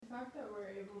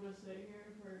able to sit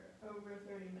here for over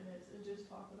 30 minutes and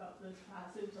just talk about this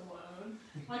passage alone.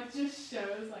 Like, just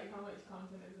shows like how much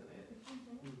content is in it.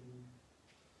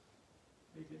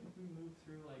 Hey, didn't we move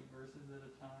through like verses at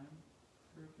a time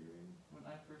for a period? When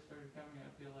I first started coming,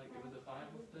 I feel like it was a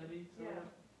Bible study sort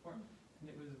of, and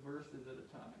it was verses at a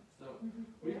time. So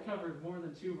we've covered more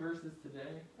than 2 verses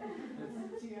today.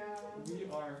 We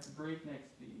are breakneck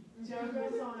speed. Joe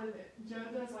does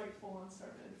like full on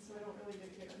sermons, so I don't really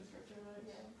get to get in scripture much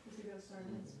because he does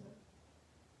sermons. But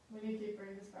we need to keep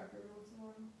bringing this back every once in a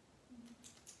while.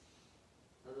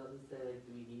 I was about to say, like,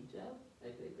 do we need Joe? I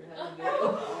think we're having a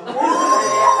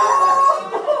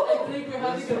I think we're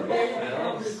having a very good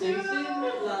conversation.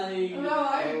 Like, no,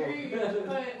 I agree, but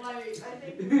like, I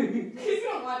think he's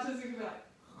gonna watch this and be like,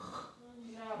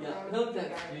 yeah, he'll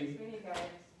text me. We need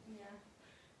guidance. Yeah.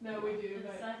 No, we do, The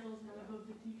but disciples never hope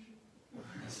the teacher.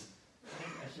 I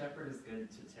think a shepherd is good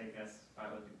to take us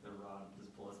by like the rod and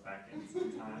just pull us back in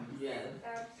sometimes. Yeah.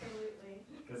 Absolutely.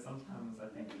 Because sometimes I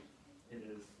think it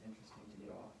is interesting to get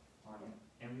off on it.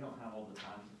 And we don't have all the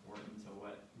time to pour it into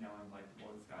what knowing like the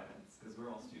Lord's guidance. Because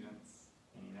we're all students.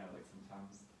 And you know, like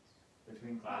sometimes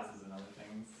between classes and other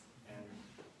things, and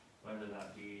whether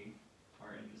that be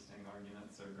our interesting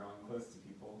arguments or growing close to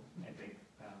people, I think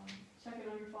checking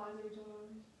on your flies every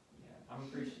time. yeah, I'm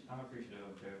appreciative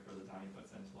of Joe for the time he puts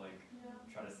into like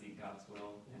try to seek God's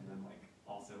will and then like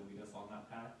also lead us on that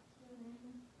path.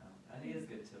 I think it's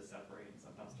good to separate and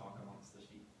sometimes talk amongst the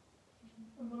sheep.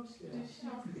 Amongst the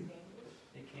sheep.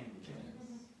 It can be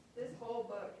dangerous. This whole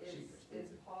book Sheep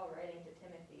is Paul writing to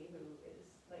Timothy, who is,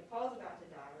 like, Paul's about to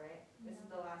die, right? This is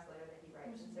the last letter that he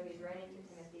writes. And so he's writing to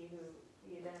Timothy, who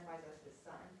he identifies as his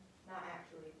son. Not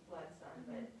actually blood son,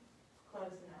 but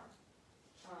close enough.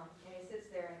 And he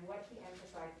sits there, and what he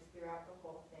emphasizes throughout the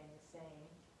whole thing is saying,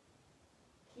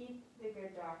 keep the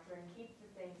good doctrine, keep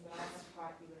the things that I have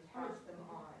taught you and pass them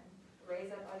on. Raise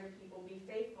up other people, be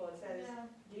faithful. It says,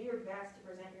 do your best to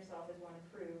present yourself as one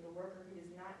approved, a worker who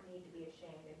does not need to be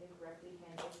ashamed and who correctly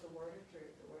handles the word of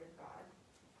truth, the word of God.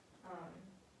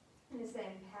 And it's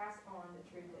saying, pass on the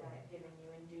truth that I have given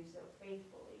you and do so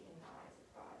faithfully in the eyes of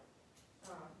God.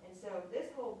 And so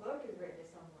this whole book is written to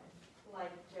someone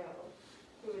like Joe,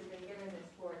 who has been given this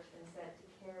torch and said to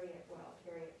carry it well,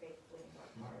 carry it faithfully and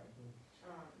work hard.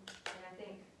 And I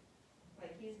think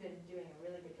like he's been doing a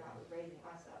really good job of raising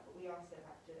us up, but we also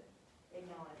have to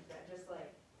acknowledge that just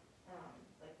like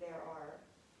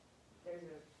there's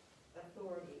a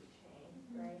authority chain,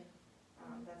 right?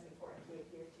 That's important to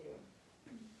adhere to.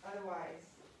 Otherwise,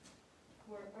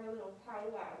 our little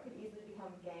powwow could easily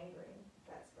become gangrene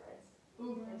that spreads.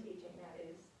 And teaching that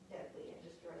is deadly and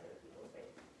destroys other people's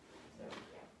faith. So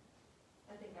yeah,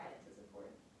 I think guidance is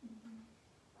important.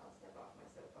 I'll step off my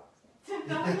soapbox now.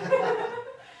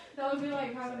 That would be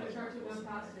like having a church with no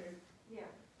pastor. Yeah.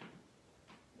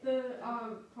 The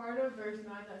part of verse 9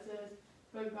 that says,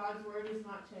 but God's word is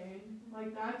not chained,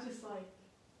 like that just like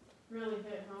really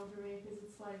hit home for me, because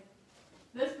it's like,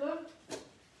 this book,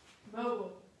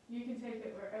 mobile, you can take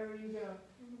it wherever you go.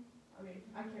 I mean,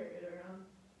 I carry it around,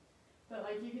 but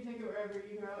like you can take it wherever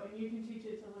you go, and you can teach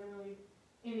it to literally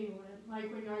anyone. Like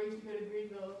when I used to go to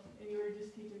Greenville, and you were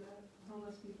just teaching the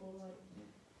homeless people, like,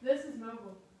 this is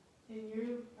mobile, and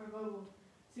you are mobile,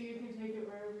 so you can take it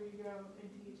wherever you go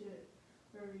and teach it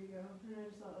wherever you go. And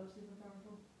I just thought that was super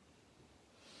powerful.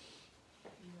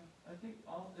 Yeah, I think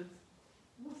it's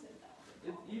We'll say that.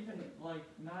 it's even like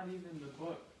not even the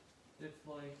book. It's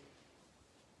like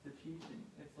the teaching.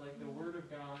 It's like the Word of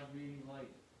God being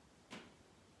like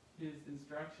His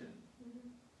instruction.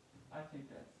 I think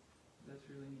that's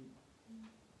really neat.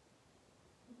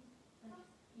 Like,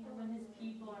 you know, when His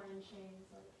people are in chains,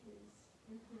 like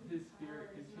His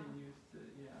Spirit power is continues to,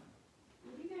 yeah.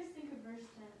 What do you guys think of verse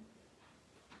 10?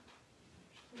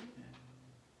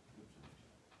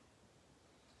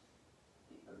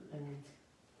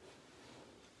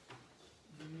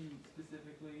 You mean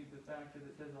specifically the fact that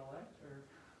it says elect, or?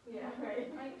 Yeah, right.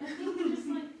 I think just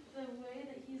like the way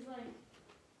that he's like,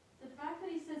 the fact that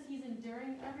he says he's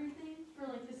enduring everything for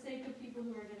like the sake of people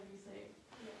who are going to be saved.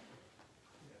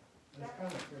 That's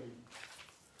kind of crazy.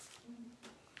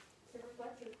 It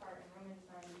reflects his part in Romans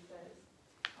 9. He says,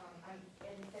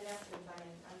 in essence, I'm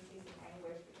in unceasing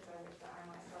anguish because I wish that I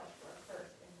myself were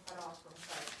accursed and cut off from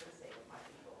Christ for the sake of my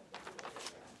people, the people of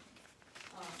Israel.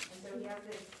 And so he has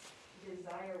this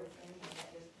desire within him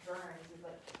that just burns. He's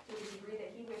like, to the degree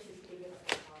that he wishes to give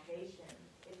us salvation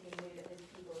if he knew that his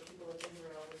people, the people of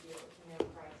Israel, would be able to know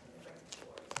Christ and to bring him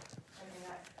glory. And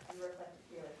that is reflected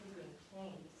here, that he's being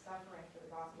chained, he's suffering for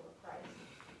the gospel of Christ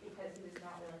because he was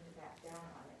not willing to back down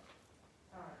on it.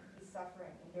 He's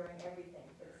suffering, enduring everything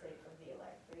for the sake of the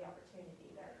elect,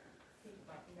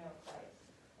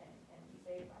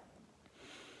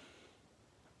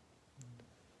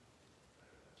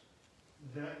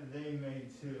 that they made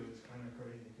too is kind of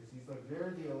crazy, because he's like,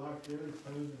 they're the elect, they're the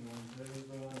chosen ones, they're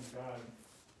the ones God,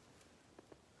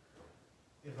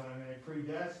 if I may,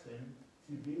 predestined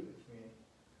to be with me.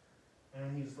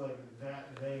 And he's like,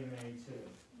 that they may too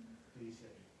be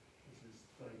saved. This is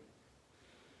like,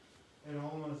 it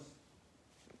almost,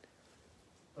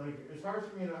 like, it's hard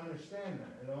for me to understand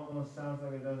that. It almost sounds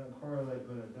like it doesn't correlate,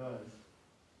 but it does.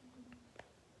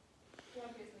 He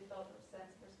obviously felt a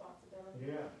sense of responsibility.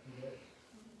 Yeah, he did.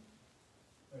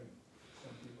 Like,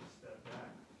 some people step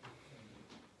back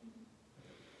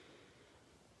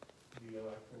and the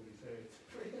elect will be saved,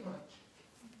 pretty much.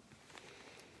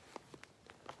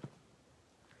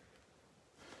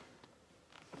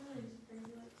 Really just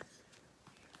crazy, like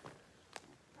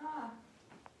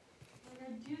I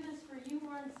do this for you who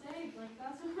aren't saved, like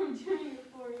that's what I'm doing it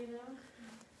for, you know?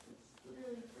 It's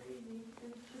literally crazy,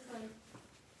 and it's just like,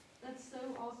 that's so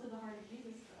also the heart of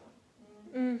Jesus though.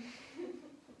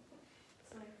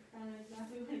 It's like kinda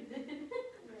exactly what he did.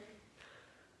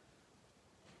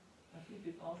 I think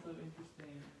it's also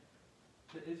interesting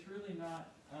that it's really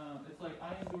not, it's like,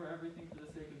 I endure everything for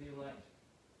the sake of the elect.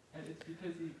 And it's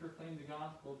because he proclaimed the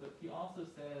gospel, but he also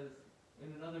says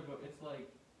in another book, it's like,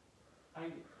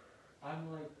 I'm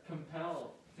like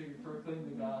compelled to proclaim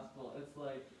the gospel. It's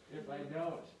like, if I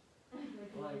don't,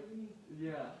 like,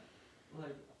 yeah,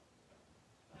 like,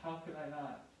 how could I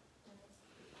not?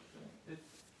 It's,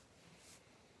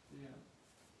 yeah.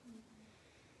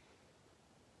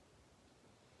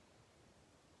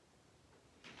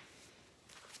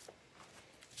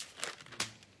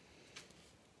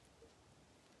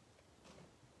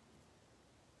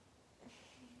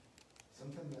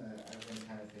 Something that I've been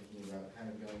kind of thinking about, kind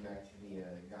of going back to the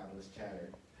godless chatter.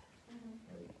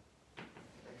 Like,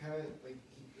 I kind of like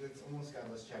it's almost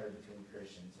godless chatter between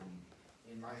Christians, and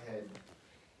in my head,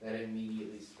 that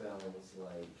immediately spells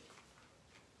like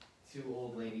two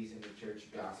old ladies in the church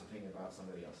gossiping about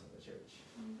somebody else in the church.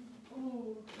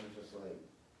 Ooh. And just like,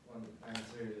 well, I'm not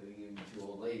necessarily even two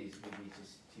old ladies, maybe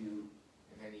just two,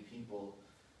 if any, people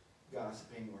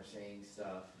gossiping or saying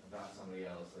stuff about somebody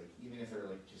else, like even if they're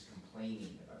like just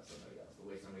complaining about somebody else, the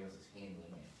way somebody else is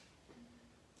handling it,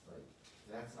 like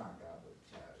that's not godly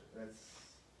chatter. That's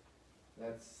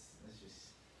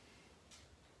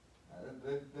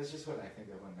just what I think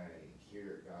of when I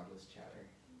hear godless chatter.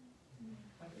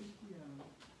 I think he,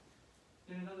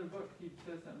 in another book, he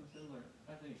says something similar.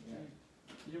 I think Yeah.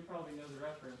 you probably know the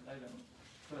reference, I don't.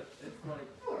 But it's like,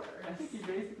 I think he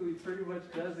basically pretty much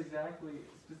does exactly,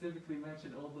 specifically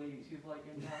mention old ladies. She's like,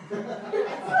 in that.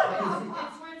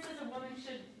 It's where it says a woman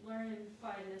should learn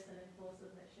quietness and in full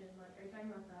submission, like, are you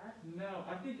talking about that? No,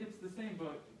 I think it's the same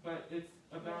book, but it's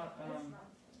about, It's not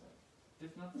the same book.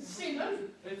 it's not the She same knows.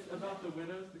 book. It's about the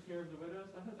widows, the care of the widows.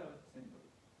 I thought that was the same book.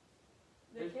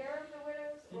 The care of the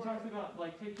widows, He or talks about,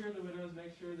 like, take care of the widows,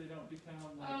 make sure they don't become,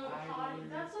 like, Oh, idlers.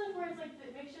 that's one where it's like,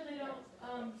 make sure they don't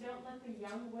let the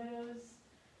young widows,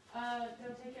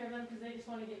 don't take care of them because they just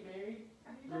want to get married.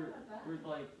 Are you talking about that? We're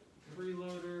like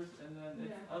freeloaders, and then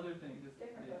it's Yeah. other things. It's,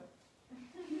 different yeah. book.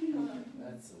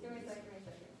 That's Give me a sec, give me a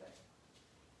sec, give me a sec.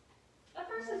 That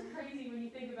verse is crazy when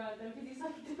you think about it though, because he's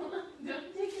like,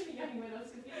 don't take in the young widows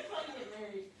because they just want to get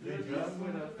married. Those young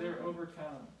widows, they're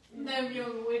overcome Them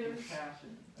young in widows.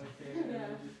 passion, okay, and Yeah.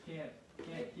 they just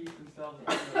can't keep themselves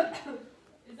together.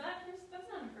 Is that first? That's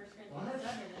not in 1 Corinthians What?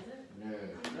 7, is it? No.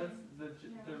 That's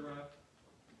the rough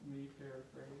me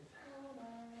paraphrase. Hold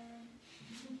on.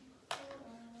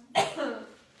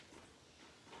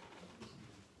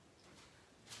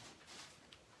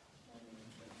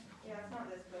 Yeah, it's not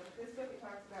this book. This book, it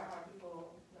talks about how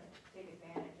people, like, take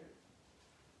advantage of.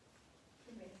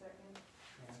 Give me a second.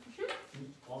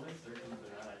 All those searchings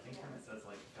are that, I think when it says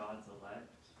like God's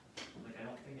elect, like I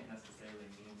don't think it necessarily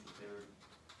means that they were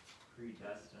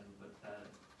predestined, but that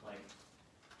like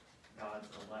God's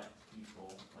elect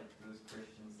people, like those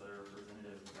Christians that are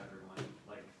representatives of everyone,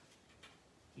 like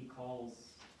he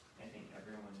calls, I think,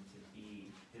 everyone to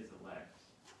be his elect,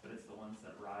 but it's the ones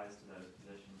that rise to those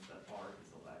positions that are his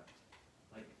elect.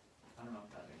 Like, I don't know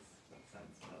if that makes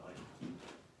sense, but like,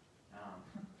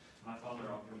 my father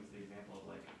often gives the example of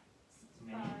like,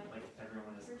 many, like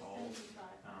everyone is 1 called, Timothy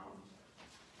 5.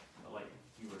 but like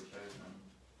you were chosen.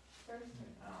 First,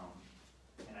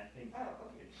 And I think oh,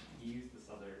 okay. he used this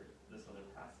other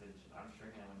passage. I'm sure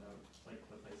he would know like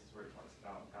the places where it talks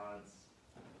about God's.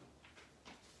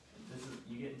 This is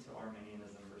you get into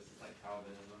Arminianism versus like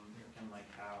Calvinism and like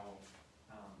how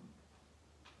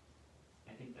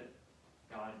I think that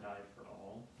God died for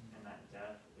all and that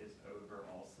death is over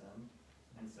all sin.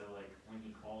 And so like when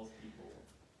he calls people,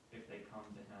 if they come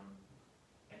to him,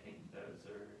 I think those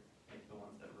are like the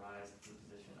ones that rise to the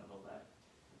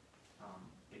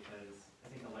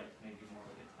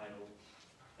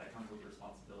comes with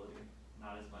responsibility,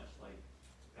 not as much like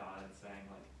God saying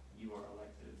like you are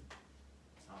elected,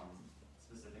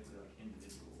 specifically like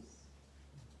individuals.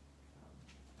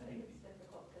 I think it's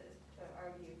difficult to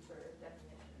argue for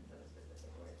definitions of a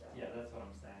specific word though. Yeah, that's what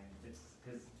I'm saying. It's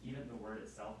because even the word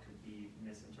itself could be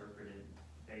misinterpreted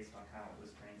based on how it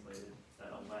was translated. That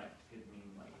elect could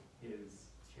mean like his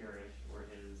cherished or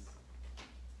his,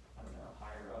 I don't know,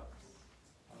 higher ups.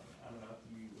 I don't know if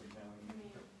you would know any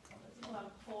how that's People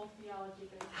have whole theology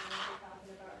based on what we're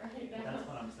talking about right now. That's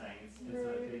what I'm saying. It's a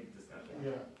big discussion.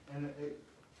 Yeah, and it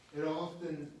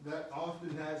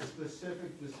often has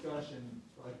specific discussion,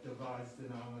 like divides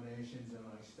denominations and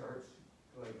like starts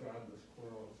like godless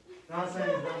quarrels. Not saying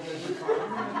it's not good to talk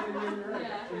about.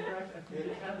 Yeah. In fact, I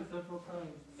think it has several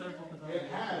times. It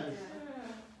has,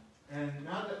 Yeah. and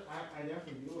not that, I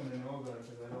definitely do want to know about it,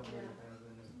 because I don't really have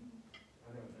any,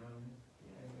 I don't know.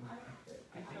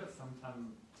 I think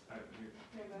sometimes,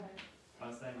 Okay, go ahead. I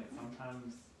was saying like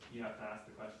sometimes you have to ask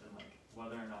the question like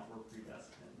whether or not we're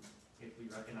predestined. If we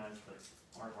recognize that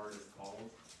our heart is called,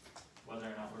 whether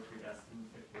or not we're predestined,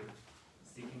 if we're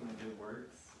seeking the good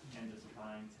works and just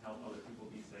trying to help other people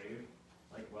be saved,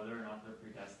 like whether or not they're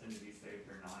predestined to be saved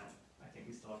or not, I think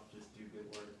we still have to just do good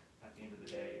work at the end of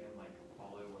the day and like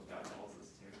follow what God calls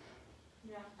us to.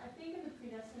 Yeah, I think in the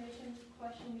predestination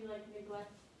question, we like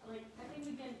neglect, like, I think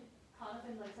we get caught up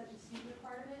in like such a stupid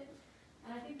part of it.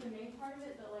 And I think the main part of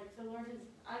it that like the Lord is,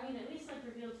 I mean, at least like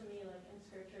revealed to me like in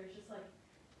scripture, is just like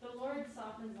the Lord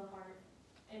softens the heart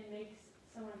and makes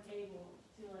someone able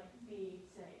to like be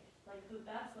saved. Like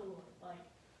that's the Lord. Like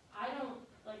I don't,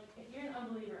 like if you're an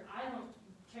unbeliever, I don't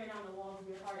tear down the walls of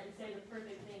your heart and say the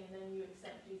perfect thing and then you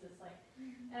accept Jesus. Like,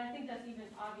 and I think that's even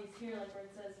obvious here, like where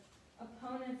it says,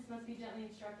 opponents must be gently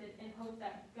instructed in hope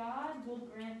that God will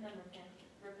grant them repentance.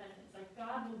 Like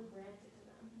God will grant it to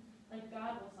them. Like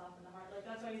God will soften the heart. Like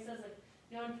that's why he says like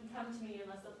no one can come to me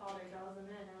unless the Father draws them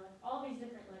in. Or like all these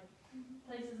different like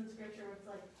places in scripture where it's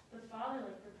like the Father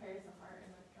like prepares the heart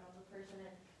and like draws the person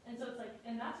in. And so it's like,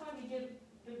 and that's why we give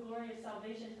the glory of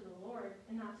salvation to the Lord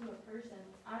and not to a person.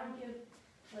 I don't give,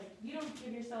 like, you don't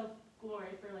give yourself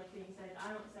glory for like being saved. I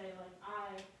don't say like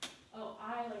I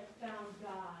like found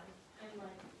God and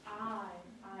like I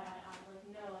like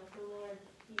no, like the Lord,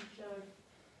 he showed,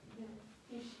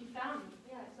 he found me.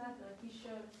 Yeah, exactly. Like he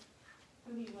showed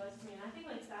who he was to me. And I think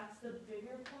like that's the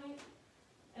bigger point.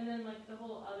 And then like the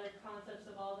whole other concepts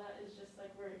of all that is just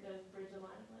like where it does bridge the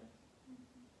line of like,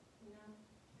 you know.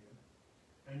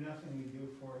 And nothing we do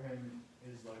for him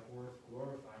is like worth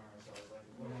glorifying ourselves. Like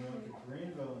when we went to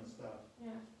Greenville and stuff,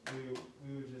 Yeah. we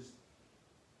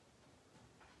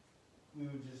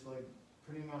would just like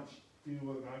pretty much do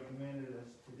what God commanded us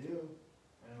to do,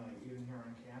 and like even here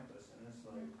on campus, and it's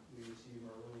like we receive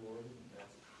our reward, and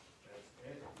that's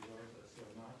it. He loves us so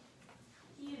much.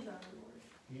 He is our Lord.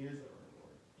 He is our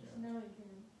reward. Just knowing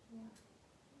him. Yeah.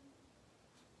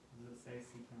 Does it say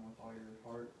seek him with all your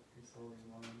heart, your soul, your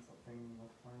mind, something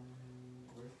like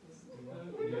verses?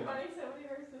 We're finding so many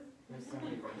verses. There's so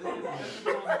many This verses. is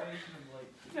a combination of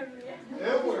like,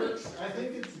 It works. I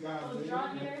think it's Well, godly. draw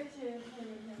near to him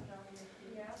and him draw near to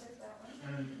you. Yeah, there's that one.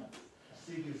 And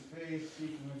seek his face,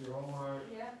 seek him with your whole heart.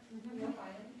 Yeah, you'll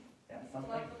find it. Yeah, Love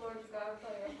something. the Lord your God with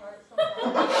all your heart, soul, mind.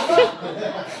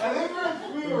 I think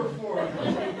we were four.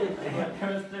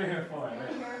 There was 3 or 4.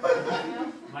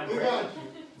 My We brain, got you.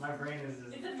 my brain is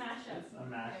just, It's a mashup. it's a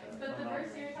mashup. But the of verse all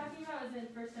you're brains. talking about is in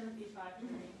 1 Timothy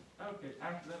 5:3. okay,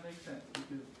 actually that makes sense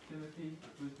because Timothy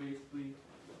was basically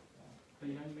a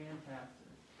young man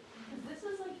pastor. Because this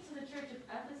was like to the church of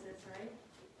Ephesus, right?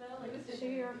 Though, like, It was to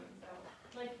to- so.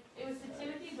 like it was to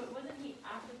Timothy, but wasn't he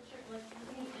after the church? Like,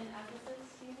 wasn't he in Ephesus?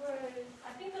 He was,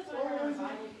 I think that's what I heard on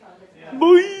Bible Project. Yeah. I'm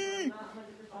not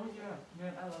 100% Oh sure. yeah,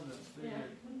 man, I love them. They're Yeah.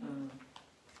 good.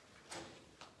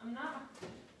 I'm not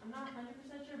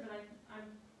 100% sure, but I'm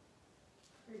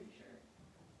pretty sure.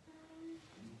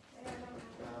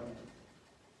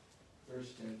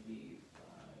 First Timothy 5.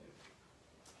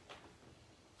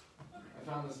 I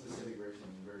found the specific version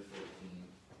in verse 14.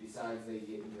 Besides, they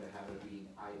get into the habit of being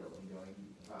idle and going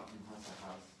about from house to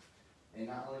house. And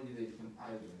not only do they become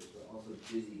idlers, but also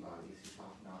busybodies who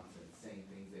talk nonsense, saying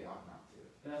things they ought not to.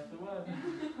 That's the one.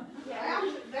 yeah,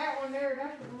 actually, that one there,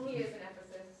 he is in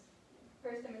Ephesus.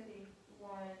 1 Timothy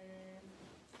 1,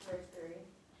 verse 3.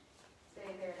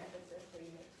 Stay there in Ephesus, so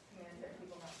you may command certain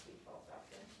people not to speak false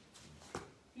doctrine.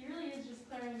 He really is just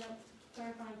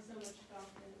clarifying so much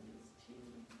doctrine in these 2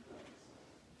 books.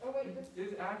 Oh, wait, this,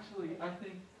 It's actually, I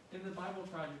think, in the Bible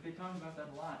Project, they talk about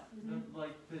that a lot.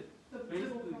 Like, that,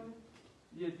 basically,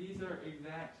 yeah, these are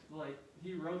exact, like,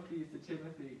 he wrote these to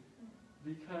Timothy,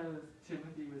 because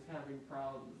Timothy was having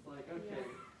problems. Like, okay,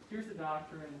 here's a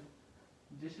doctrine,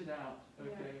 dish it out,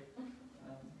 okay?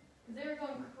 Because they were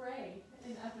going cray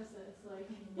in Ephesus, like.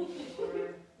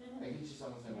 I can just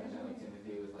almost imagine like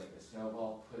Timothy with like a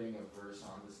snowball, putting a verse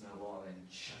on the snowball and then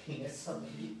chucking at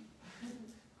somebody.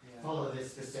 Yeah. Follow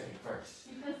this specific verse.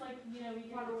 Because like, you know, we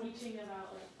get the teaching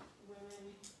about like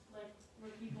women, like where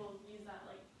people use that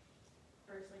like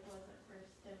verse, like what is it, First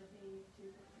Timothy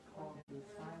 2:51. Called the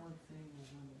silencing of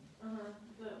women.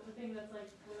 The thing that's like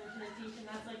women shouldn't teach, and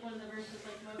that's like one of the verses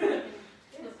like most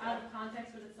taken out of context,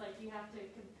 but it's like you have to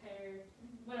compare,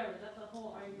 whatever, that's the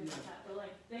whole argument with that, but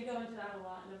like they go into that a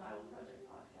lot in the Bible Project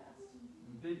podcast.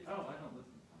 I don't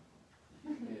listen to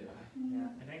podcasts. Yeah,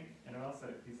 I think, and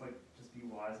also, he's like, just be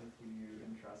wise with who you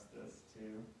entrust this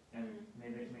to, and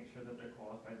maybe make sure that they're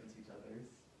qualified to teach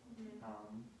others.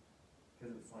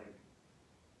 Because it's like,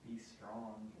 be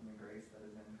strong in the grace that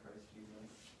is in Christ Jesus,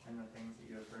 and the things that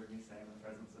you have heard me say in the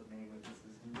presence of many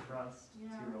witnesses, entrust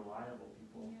to reliable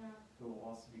people who will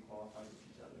also be qualified to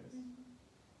teach others.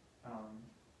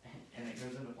 And it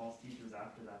goes into false teachers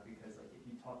after that, because like if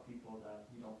you taught people that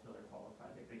you don't feel they're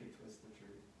qualified, they could twist the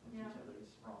truth and teach others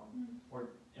wrong,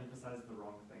 or emphasize the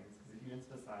wrong things. Because if you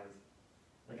emphasize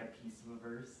like a piece of a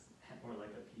verse or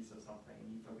like a piece of something, and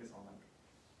you focus on like,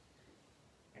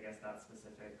 I guess that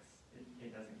specifics, it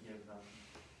doesn't give them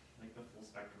like the full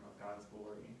spectrum of God's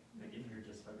glory. Like if you're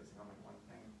just focusing on like one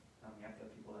thing, you have to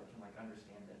have people that can like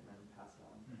understand it and then pass it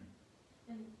on.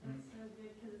 And that's so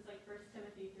good, because it's like First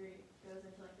Timothy 3 goes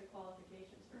into like the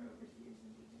qualifications for overseers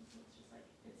and deacons, so it's just like,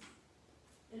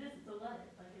 it's a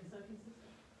letter, like it's so consistent.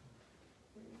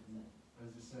 I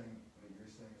was just saying, what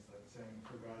you're saying is like saying,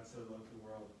 for God so loved the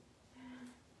world.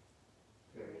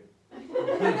 Period. He's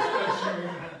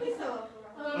so loved the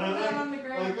world. On the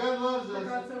ground. Like God loves For us.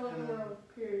 God so loved the world,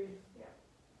 period.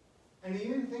 And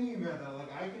even thinking about that,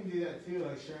 like I can do that too,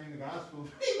 like sharing the gospel,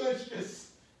 pretty much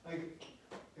just like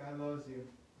God loves you.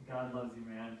 God loves you,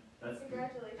 man. That's the,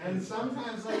 Congratulations. And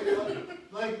sometimes like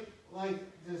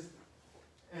just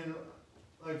and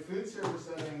like food service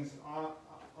settings,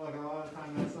 like a lot of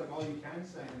time that's like all you can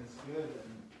say and it's good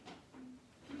and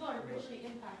People are richly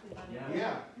impacted by that.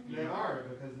 Yeah. they are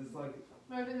because it's like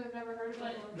Maybe they've never heard of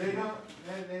it before.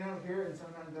 they don't hear it and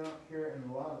sometimes they don't hear it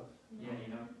in love. yeah,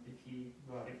 you know,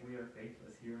 But if we are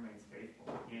faithless, he remains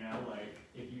faithful. You know, like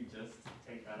if you just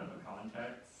take that out of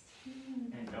context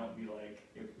and don't be like,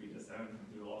 if we disown him,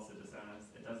 he will also disown us.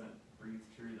 It doesn't breathe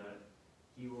true that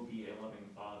he will be a loving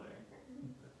father,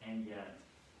 and yet,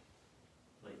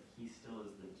 like he still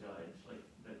is the judge. Like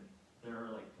there are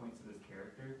like points of his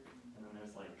character, and then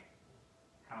there's like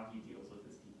how he deals with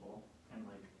his people, and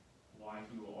like why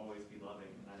he will always be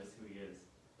loving, and that is who he is.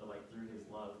 But like through his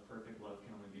love, perfect love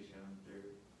can only be shown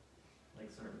through like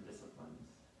certain disciplines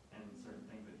and certain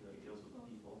things that he like deals with the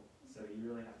people. So you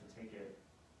really have to take it.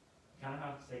 You kind of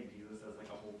have to take Jesus as like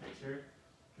a whole picture,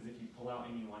 because if you pull out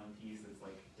any one piece, it's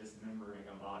like dismembering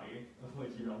a body.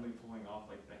 Like you're only pulling off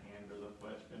like the hand or the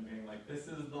foot, and being like, this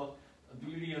is the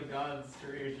beauty of God's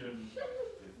creation.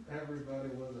 everybody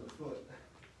was a foot.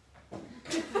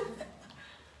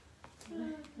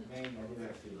 Man, I do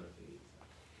actually love to eat.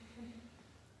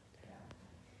 Yeah.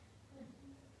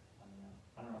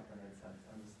 I don't know if that made sense.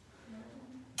 I'm just.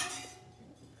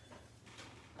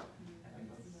 I think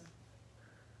that's.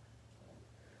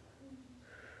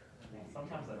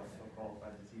 Sometimes I don't feel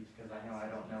qualified to teach because I know I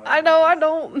don't know. I know I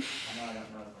don't. I know I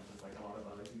don't know as much as like a lot of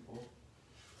other people.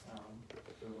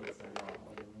 Who would say a lot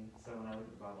more than me. So when I look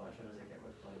at the Bible, I try to take it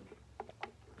with like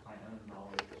my own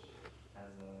knowledge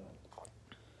as a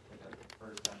like a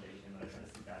first foundation, but I try to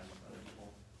see guidance from other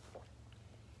people.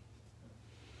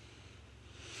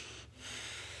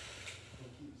 What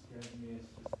keeps getting me is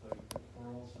just like the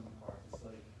quarrelsome part. It's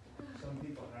like some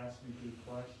people ask me good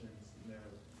questions and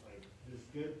they're like there's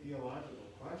good theological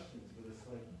questions, but it's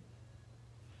like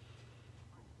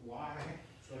why?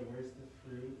 It's like where's the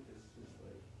fruit? It's just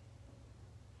like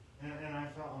and I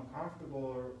felt uncomfortable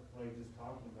or like just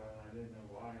talking about it and I didn't know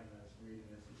why and I was reading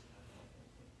this and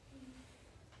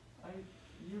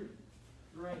You're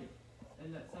right,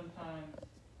 and that sometimes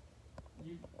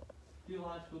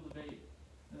theological debate,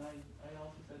 and I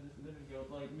also said this a minute ago,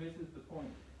 like misses the point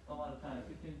a lot of times.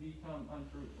 It can become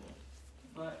unfruitful.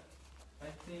 But I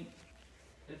think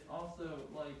it's also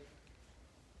like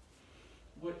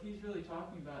what he's really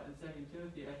talking about in 2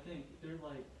 Timothy, I think they're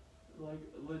like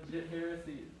legit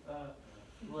heresies.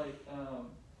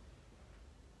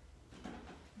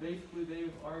 Basically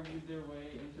they've argued their way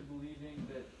into believing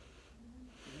that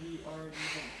we already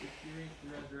have experienced the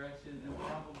resurrection and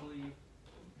probably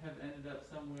have ended up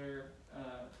somewhere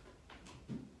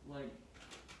like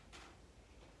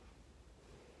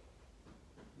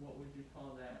what would you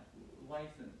call that,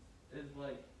 license, is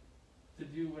like to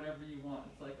do whatever you want.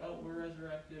 It's like, oh, we're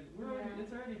resurrected,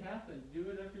 it's already happened, do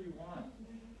whatever you want.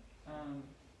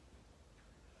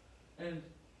 And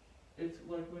it's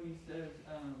like when he says,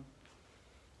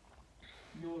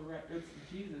 it's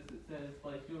Jesus, it says,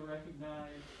 like, you'll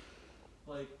recognize,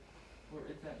 like, where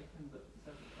it's at, it comes up the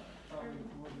second time, probably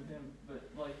more than him, but,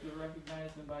 like, you'll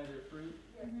recognize them by their fruit.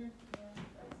 And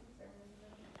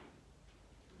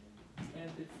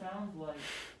it sounds like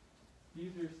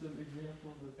these are some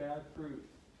examples of bad fruit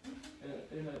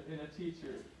in a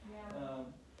teacher.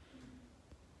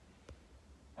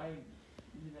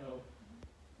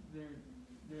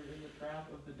 They're in the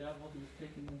trap of the devil who's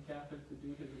taking them captive to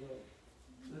do his will.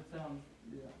 That sounds,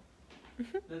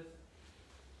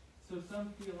 so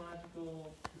some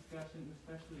theological discussion,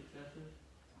 especially excessive,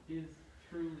 is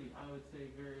truly, I would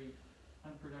say, very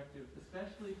unproductive,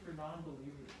 especially for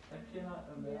non-believers. I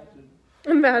cannot imagine.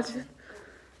 It's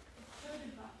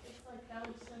like that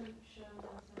would show them so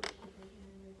much division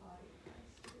in your body of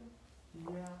Christ too.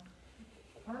 Yeah.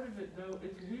 Part of it, though,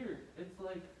 it's weird. It's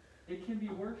like, it can be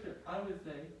worship, I would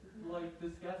say, like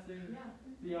discussing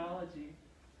theology,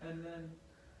 and then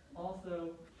also,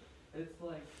 it's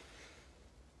like,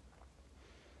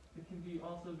 it can be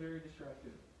also very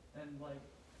destructive. And like,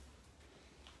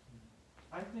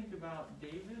 I think about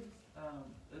David's,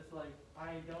 it's like,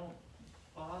 I don't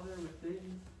bother with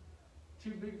things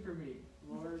too big for me,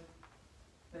 Lord,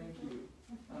 thank you,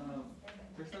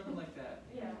 or something like that.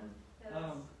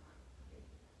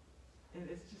 And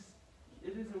it's just,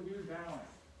 it is a weird balance.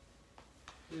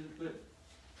 But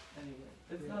anyway,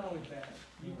 it's not always bad.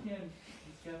 You can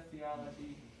discuss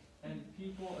theology, and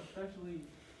people, especially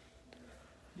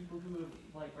people who have,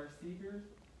 like, are seekers,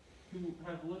 who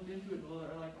have looked into it,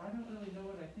 are like, I don't really know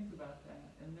what I think about that.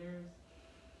 And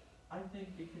I think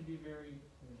it can be very,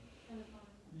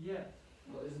 yes.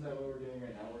 Well, isn't that what we're doing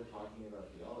right now? We're talking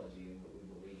about theology and what we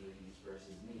believe these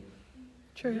verses mean.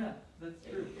 True. Yeah, that's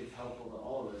true. It's helpful to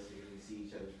all of us because we see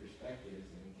each other's perspectives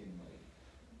and we can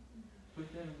But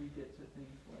then we get to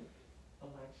things like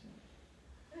election.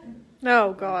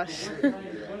 Oh gosh.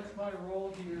 What's my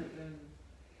role here? And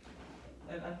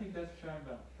I think that's what you're talking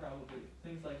about, probably.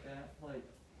 Things like that, like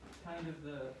kind of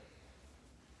the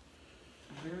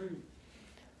very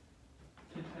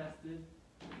contested,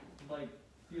 like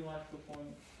theological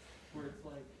points where it's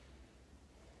like,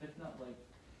 it's not like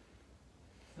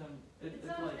some, it's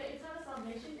not like, it's not a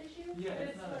salvation issue. yeah, but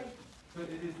it's not, like, but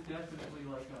it is definitely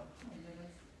like a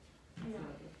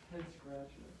head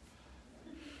scratcher.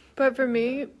 But for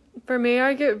me,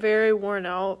 I get very worn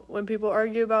out when people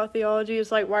argue about theology.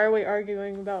 It's like, why are we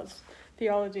arguing about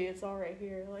theology? It's all right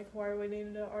here. Like, why are we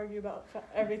needing to argue about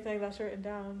everything that's written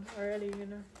down already, you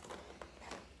know?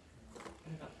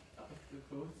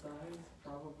 Both sides,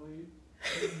 probably.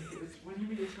 What do you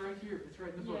mean? It's right here. It's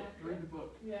right in the book. Yeah. Read the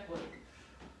book. Yeah. Like,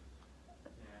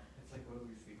 It's like, what do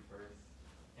we seek first,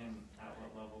 and at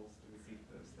what levels do we seek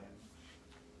those things?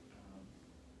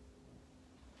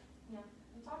 And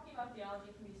talking about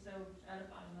theology can be so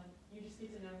edifying. Like, you just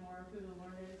get to know more of who the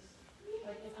Lord is,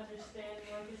 like, and understand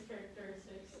more of His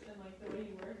characteristics and like the way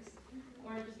He works.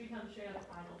 Or it just becomes straight up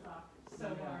idol talk.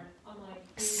 So hard. I'm like,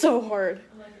 So hard.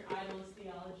 I'm like, your idol is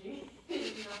theology,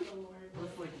 not the Lord.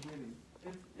 what's like winning?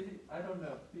 I don't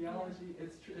know. Theology.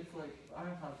 It's like I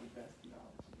have the best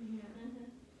theology.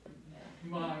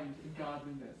 Mind and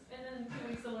godliness. And then in 2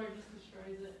 weeks the Lord just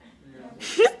destroys it. Yeah.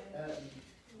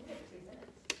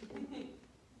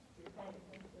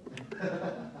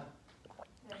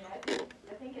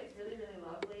 I think it's really, really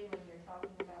lovely when you're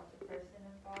talking about the person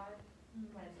of God,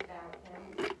 when it's about Him.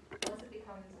 Once it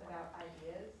becomes about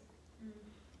ideas,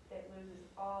 it loses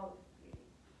all beauty.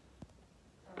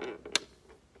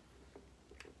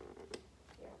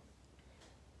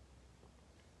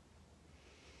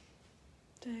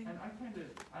 Dang. And I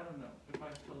don't know if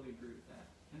I totally agree with that.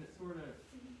 And it's sort of,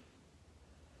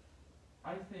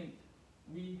 I think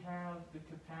we have the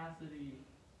capacity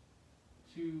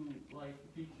to, like,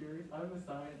 be curious. I'm a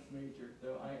science major,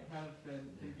 though I have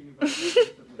been thinking about that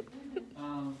recently.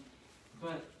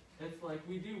 But it's like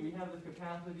we have the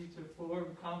capacity to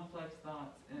form complex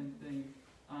thoughts and things.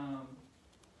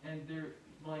 And they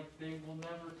will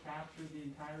never capture the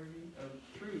entirety of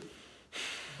truth.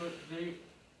 But they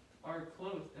are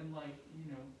close, and we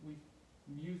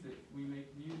make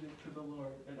music to the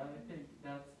Lord, and I think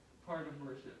that's part of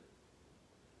worship.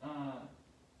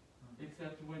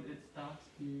 Except when it stops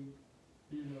being,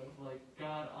 like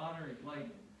God honoring, like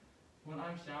when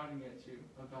I'm shouting at you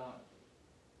about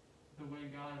the way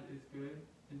God is good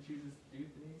and chooses to do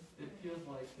things, it feels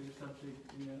like there's something,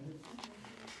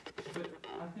 but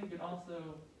I think it also,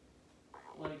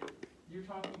 like, you're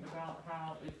talking about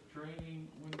how it's draining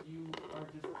when you're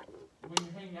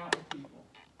hanging out with people,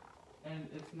 and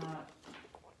it's not,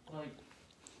 like,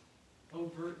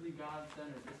 overtly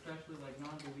God-centered, especially, like,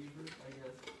 non-believers, I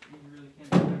guess, you really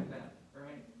can't expect that,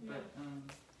 right? Yeah. But,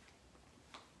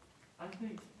 I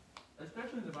think,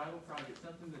 especially in the Bible Project,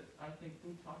 something that I think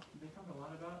they talk a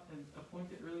lot about, and a point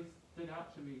that really stood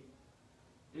out to me,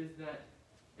 is that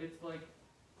it's like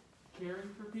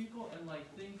caring for people and like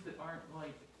things that aren't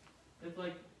like, it's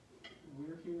like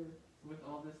we're here with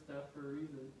all this stuff for a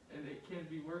reason, and it can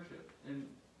be worship, and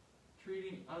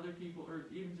treating other people, or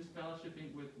even just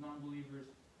fellowshipping with non-believers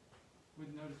with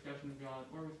no discussion of God,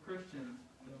 or with Christians,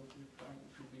 which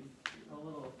should be a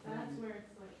little. That's where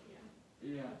it's like,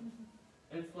 yeah. Yeah.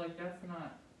 It's like that's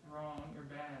not wrong or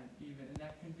bad even, and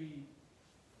that can be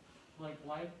like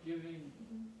life-giving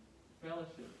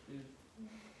fellowship is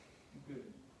good,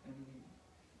 and we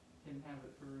can have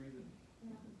it for a reason.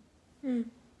 Mm.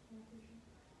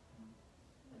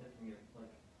 I definitely get, like,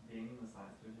 being in the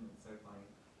science division, it's so funny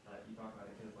that you talk about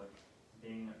it, because, like,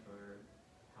 being in it for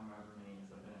however many years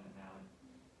I've been in it now, like,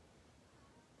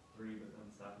 3, but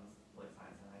then 7, like,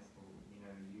 science in high school, you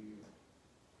know,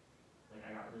 like,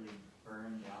 I got really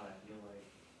burned out, I feel like,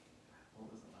 what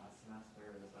was it, last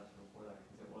semester or the semester before that,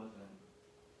 because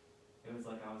it was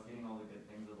like I was getting all the good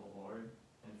things of the Lord,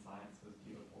 and science was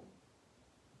beautiful,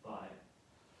 but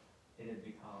it had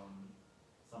become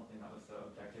something that was so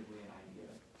objectively an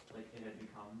idea. Like, it had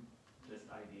become just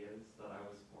ideas that I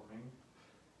was forming,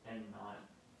 and not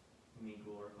me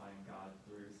glorifying God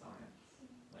through science.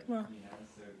 Like, Wow. you know,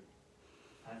 so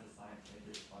as a science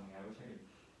major, it's funny, I wish I could,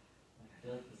 like, I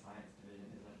feel like the science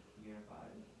division isn't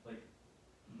unified. Like,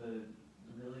 the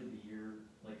year,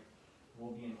 like,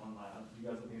 we'll be in one lab, you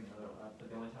guys will be in another lab, but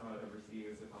the only time I would ever see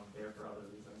you is if I'm there for other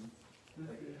reasons.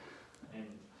 Like, and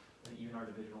even our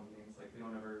divisional meetings, like, we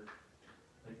don't ever,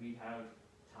 like, we have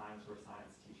times where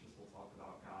science teachers will talk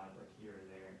about God, like, here or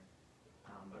there,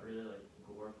 but really, like,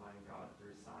 glorifying God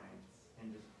through science,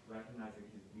 and just recognizing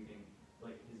his beauty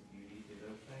to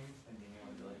those things, and being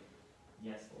able to be like,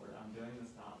 yes, Lord, I'm doing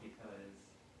this not because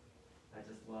I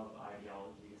just love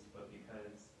ideologies, but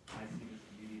because I see this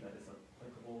beauty that is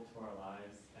applicable to our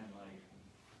lives, and, like,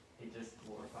 it just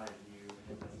glorifies you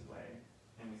in this way,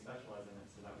 and we specialize in it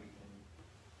so that we can,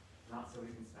 not so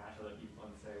we can smash other people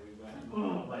and say we win,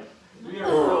 like, we are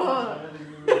so much better than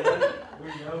you, we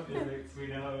know physics, we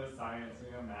know science, we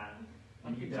know math, I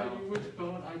and you can tell don't. you which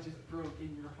bone I just broke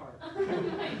in your heart.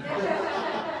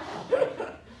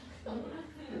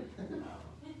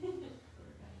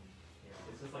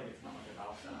 It's just like, it's not like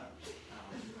about that,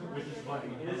 which is funny.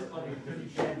 It is funny because you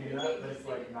can do that, but it's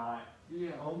like not,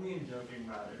 Yeah. only in joking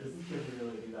matters can you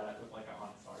really do that with like a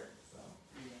honest heart, so,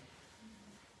 Yeah.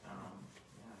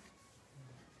 yeah.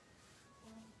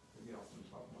 It'd be awesome to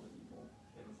talk to other people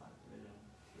in the science division,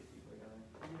 get people together.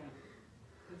 Yeah.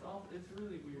 It's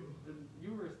really weird.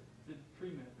 You were the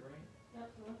pre-med, right? Yep,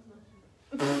 so that's much.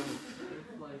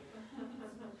 It's like,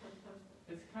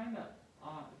 it's kind of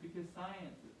odd, because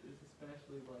science is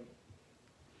especially like,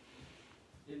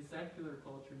 in secular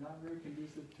culture, not very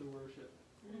conducive to worship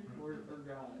or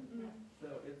God. Yeah. So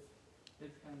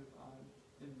it's kind of odd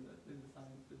in the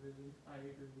science division. I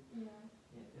agree. Yeah.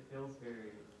 It feels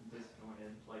very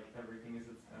disjointed, like everything is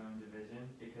its own division,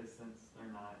 because since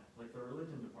they're not, like the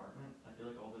religion department, I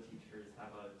feel like all the teachers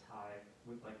have a tie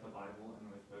with like the Bible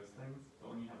and with those things,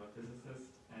 but when you have a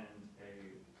physicist and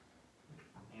a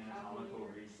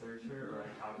anatomical researcher or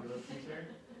a calculus teacher,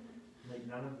 like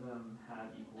none of them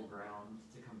have equal ground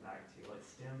to come back to. Like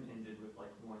STEM ended with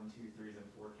like 1, 2, 3s, and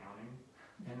 4 counting,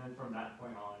 and then from that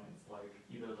point on, it's like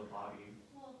either the body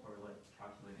Well, or like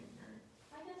calculating your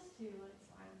I guess too, like,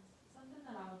 science. something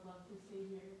that I would love to see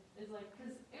here is like,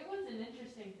 cause it was an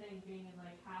interesting thing being in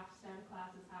like half STEM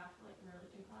classes, half like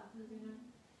religion classes, you know?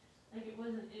 Like it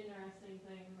was an interesting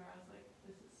thing where I was like,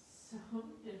 this is so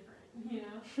different, you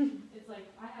know? It's like,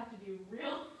 I have to do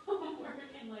real homework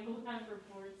and like lab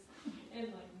reports and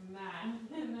like math,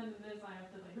 and then this I have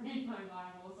to like read my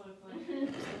Bible, so it's like,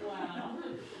 wow,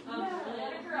 I'm really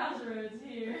at a crossroads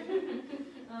here.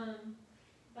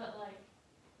 But like,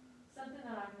 something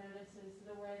that I've noticed is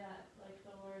the way that like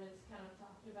the Lord is kind of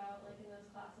talked about like in those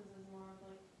classes is more of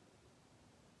like,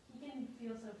 he can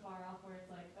feel so far off where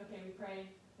it's like, okay, we pray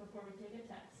before we take a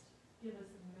test, give us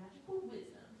some magical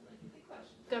wisdom to like get the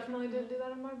questions. Definitely didn't do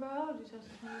that in my biology test.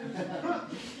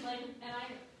 Like,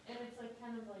 and it's like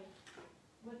kind of like,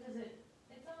 what does it,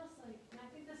 it's almost like, and I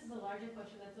think this is a larger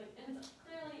question that's like, and it's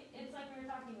clearly, it's like we were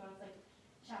talking about, it's like,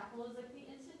 chapel is like the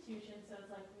institution, so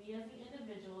it's like we as the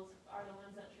individuals are the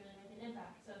ones that truly make an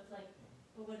impact. So it's like,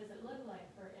 but what does it look like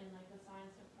for in like the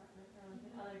science department or like in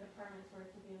other departments where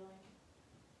it could be like,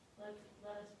 let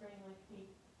us bring like the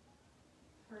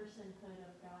personhood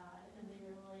of God and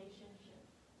the relationship,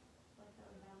 like that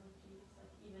we have with Jesus, like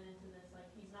even into this,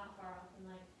 like he's not far off in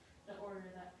like the order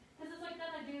that, because it's like then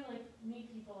I do like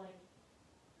meet people like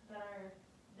that are,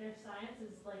 their science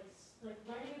is like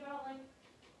learning about like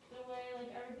the way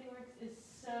like everything works is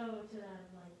so to them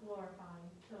like glorifying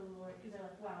to the Lord, because they're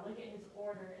like, wow, look at his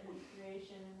order and his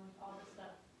creation and like all this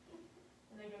stuff,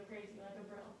 and they go crazy like a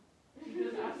bro. He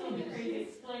goes absolutely crazy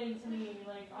explaining to me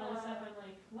like all this stuff. I'm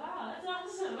like, wow, that's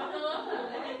awesome. I love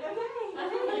that. Like, I'm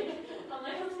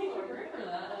like, I'll take your word for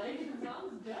that. Like, it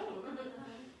sounds dope.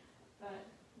 But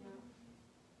no.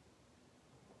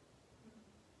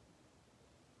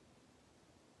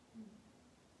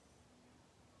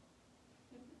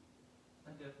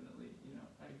 I definitely,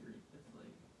 I agree. It's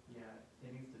like, Yeah,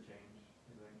 it needs to change,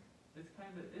 I think. it's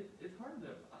kind of, it's hard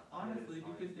to, honestly,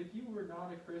 hard. because if you were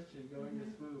not a Christian going to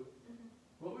SWU,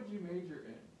 what would you major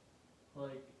in?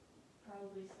 Like,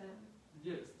 Probably STEM.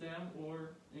 yeah, STEM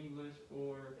or English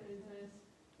or Business.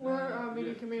 Or yeah,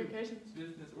 maybe true. communications.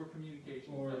 Business or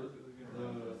communications. Or that was what I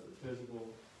was gonna The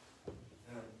physical and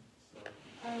stuff.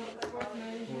 Oh, sports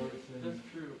management. Sports and That's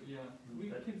true, yeah. We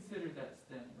But- consider that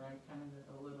STEM, right? Kind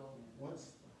of a little.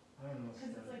 what's, I don't know.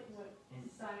 Because it's like what And,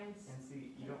 science. and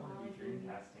see, you don't wanna be dream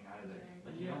casting either.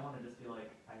 Like, you don't wanna just be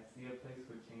like, I see a place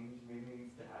where change maybe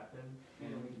needs to happen, and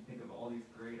then we can think of all these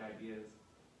great ideas,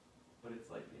 but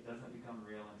it's like, it doesn't become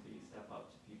real until you step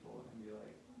up to people and be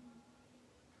like,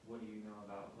 what do you know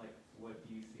about, like, what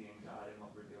do you see in God and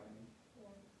what we're doing?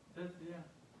 That's, yeah.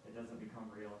 It doesn't become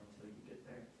real until you get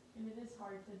there. And it is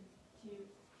hard to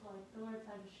like the Lord's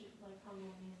had to like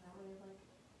humble me in that way, like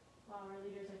wow, our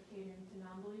leaders are catering to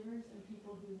non-believers and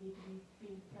people who need to be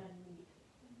being fed meat.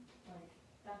 Like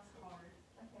that's hard.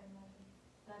 I can imagine.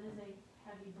 That is a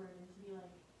heavy burden to be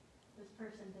like, this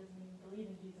person doesn't even believe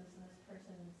in Jesus and this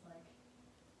person is like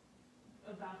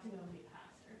about to go and be a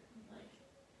pastor. Like,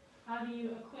 how do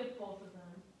you equip both of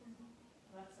them?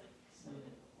 That's like so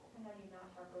difficult. And how do you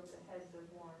not talk over the heads of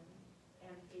one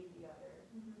and feed the other?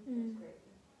 Mm. It's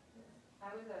crazy.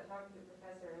 I was talking to a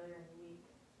professor earlier in the week,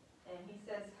 and he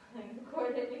said something that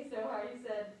quite hit me so hard. He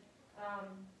said,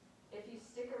 if you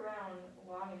stick around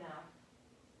long enough,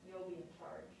 you'll be in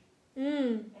charge.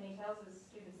 Mm. And he tells his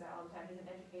students that all the time. He's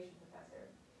an education professor.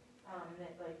 And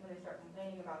that like when they start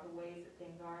complaining about the ways that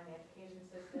things are in the education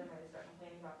system, or they start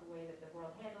complaining about the way that the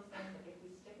world handles things, like if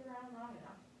we stick around long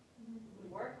enough, we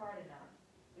work hard enough,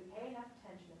 we pay enough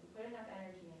attention, if we put enough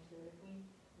energy into it, if we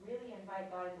really invite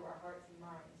God into our hearts and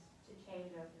minds to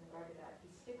change us in regard to that, if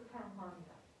we stick around long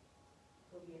enough,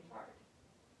 we'll be in charge.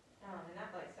 And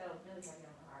that like settled really heavy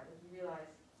on my heart. Is you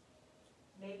realize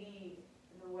maybe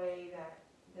the way that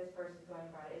this person's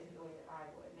going about it isn't the way that I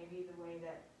would. Maybe the way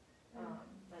that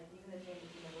like even the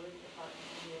changes in the religious department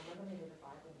can be eliminated the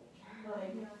Bible major.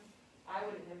 Like I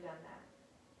wouldn't have done that.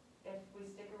 If we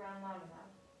stick around long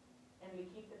enough and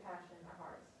we keep the passion in our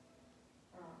hearts,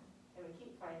 and we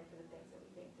keep fighting for the things that we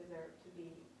think deserve to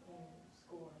be in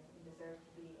schooling and deserve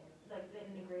to be in like the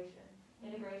integration.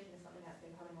 Integration is something that's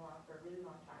been coming along for a really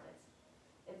long time.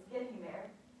 It's getting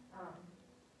there.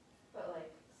 But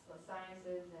like the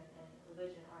sciences and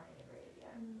religion aren't integrated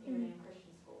yet, even in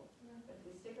Christian school. But if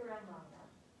we stick around long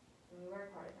enough, and we work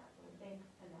hard enough, and we think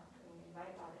enough, and we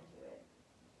invite God into it,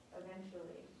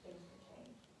 eventually things can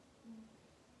change.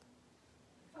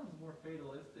 Sounds more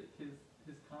fatalistic,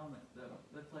 his comment though.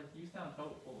 That's like, you sound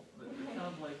hopeful, but it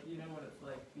sounds like, what it's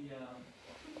like, the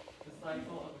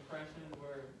cycle of oppression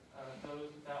where those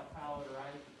without power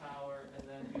rise to power and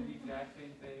then do the exact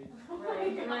same thing.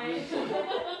 Right.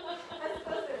 That's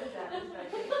closer to that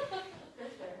perspective. For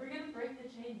sure. We're gonna break the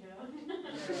chain, Joe.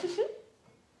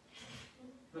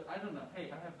 But I don't know,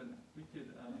 hey, we could,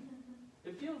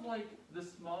 it feels like the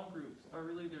small groups are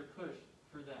really their push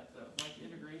for that though, like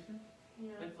integration.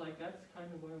 Yeah. It's like, that's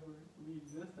kind of why we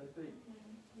exist, I think,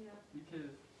 Yeah. because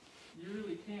you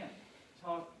really can't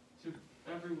talk to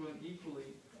everyone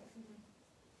equally,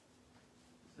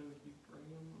 so you bring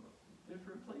them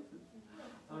different places.